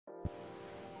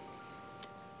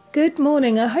Good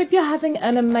morning. I hope you're having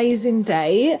an amazing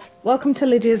day. Welcome to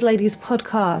Lydia's Ladies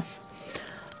podcast.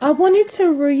 I wanted to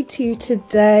read to you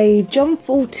today John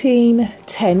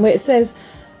 14:10, where it says,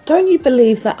 "Don't you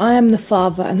believe that I am the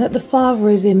Father and that the Father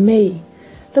is in me?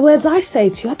 The words I say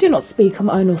to you, I do not speak on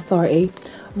my own authority.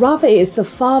 Rather, it is the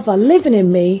Father living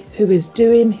in me who is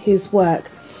doing his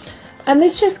work." And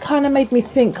this just kind of made me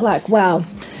think like, wow,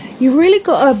 you really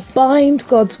got to bind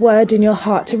God's word in your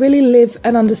heart to really live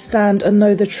and understand and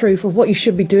know the truth of what you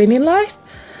should be doing in life.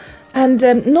 And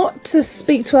not to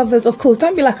speak to others, of course,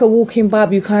 don't be like a walking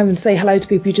Bible. You can't even say hello to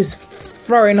people, you're just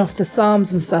throwing off the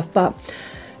Psalms and stuff. But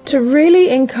to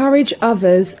really encourage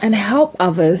others and help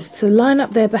others to line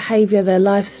up their behaviour, their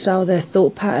lifestyle, their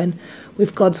thought pattern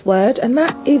with God's word. And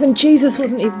that even Jesus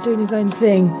wasn't even doing his own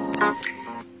thing.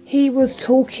 He was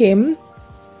talking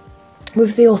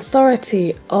with the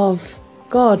authority of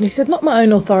God. And he said, not my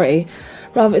own authority,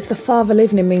 rather it's the Father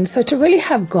living in me. So to really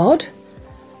have God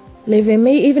live in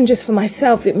me, even just for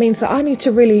myself, it means that I need to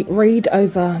really read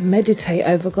over, meditate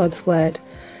over God's word,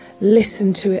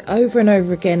 listen to it over and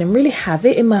over again and really have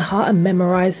it in my heart and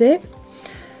memorize it.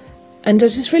 And I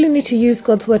just really need to use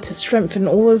God's word to strengthen,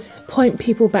 always point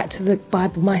people back to the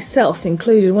Bible, myself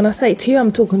included. When I say it to you,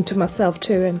 I'm talking to myself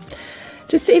too. And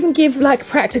just to even give like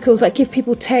practicals, like give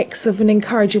people texts of an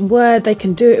encouraging word. They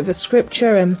can do it with a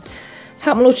scripture and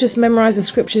help them all just memorize the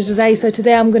scriptures today. So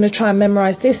today I'm going to try and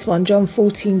memorize this one, John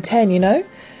 14:10,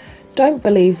 Don't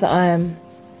believe that I am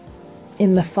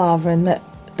in the Father and that,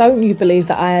 don't you believe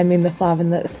that I am in the Father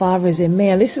and that the Father is in me.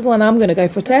 And this is the one I'm going to go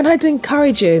for today. And I'd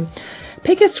encourage you,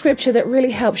 pick a scripture that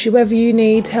really helps you, whether you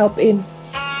need help in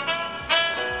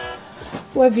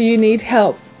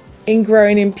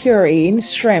growing in purity, in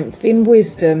strength, in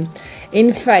wisdom,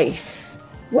 in faith,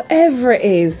 whatever it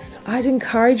is. I'd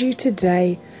encourage you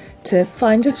today to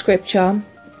find a scripture,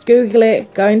 Google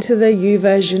it, go into the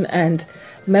YouVersion and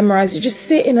memorize it. Just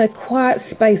sit in a quiet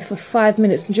space for 5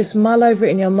 minutes and just mull over it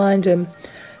in your mind and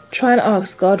try and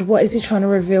ask God, what is he trying to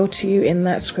reveal to you in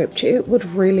that scripture? It would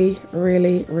really,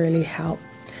 really, really help.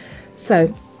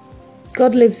 So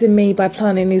God lives in me by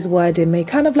planting his word in me.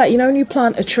 Kind of like, when you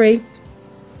plant a tree,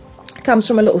 it comes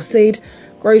from a little seed,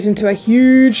 grows into a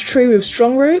huge tree with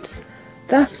strong roots.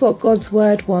 That's what God's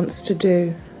word wants to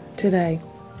do today.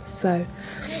 So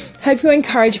hope you're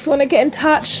encouraged. If you want to get in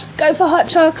touch, go for hot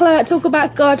chocolate, talk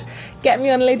about God, get me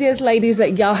on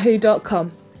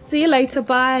lydiasladies@yahoo.com. See you later.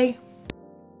 Bye.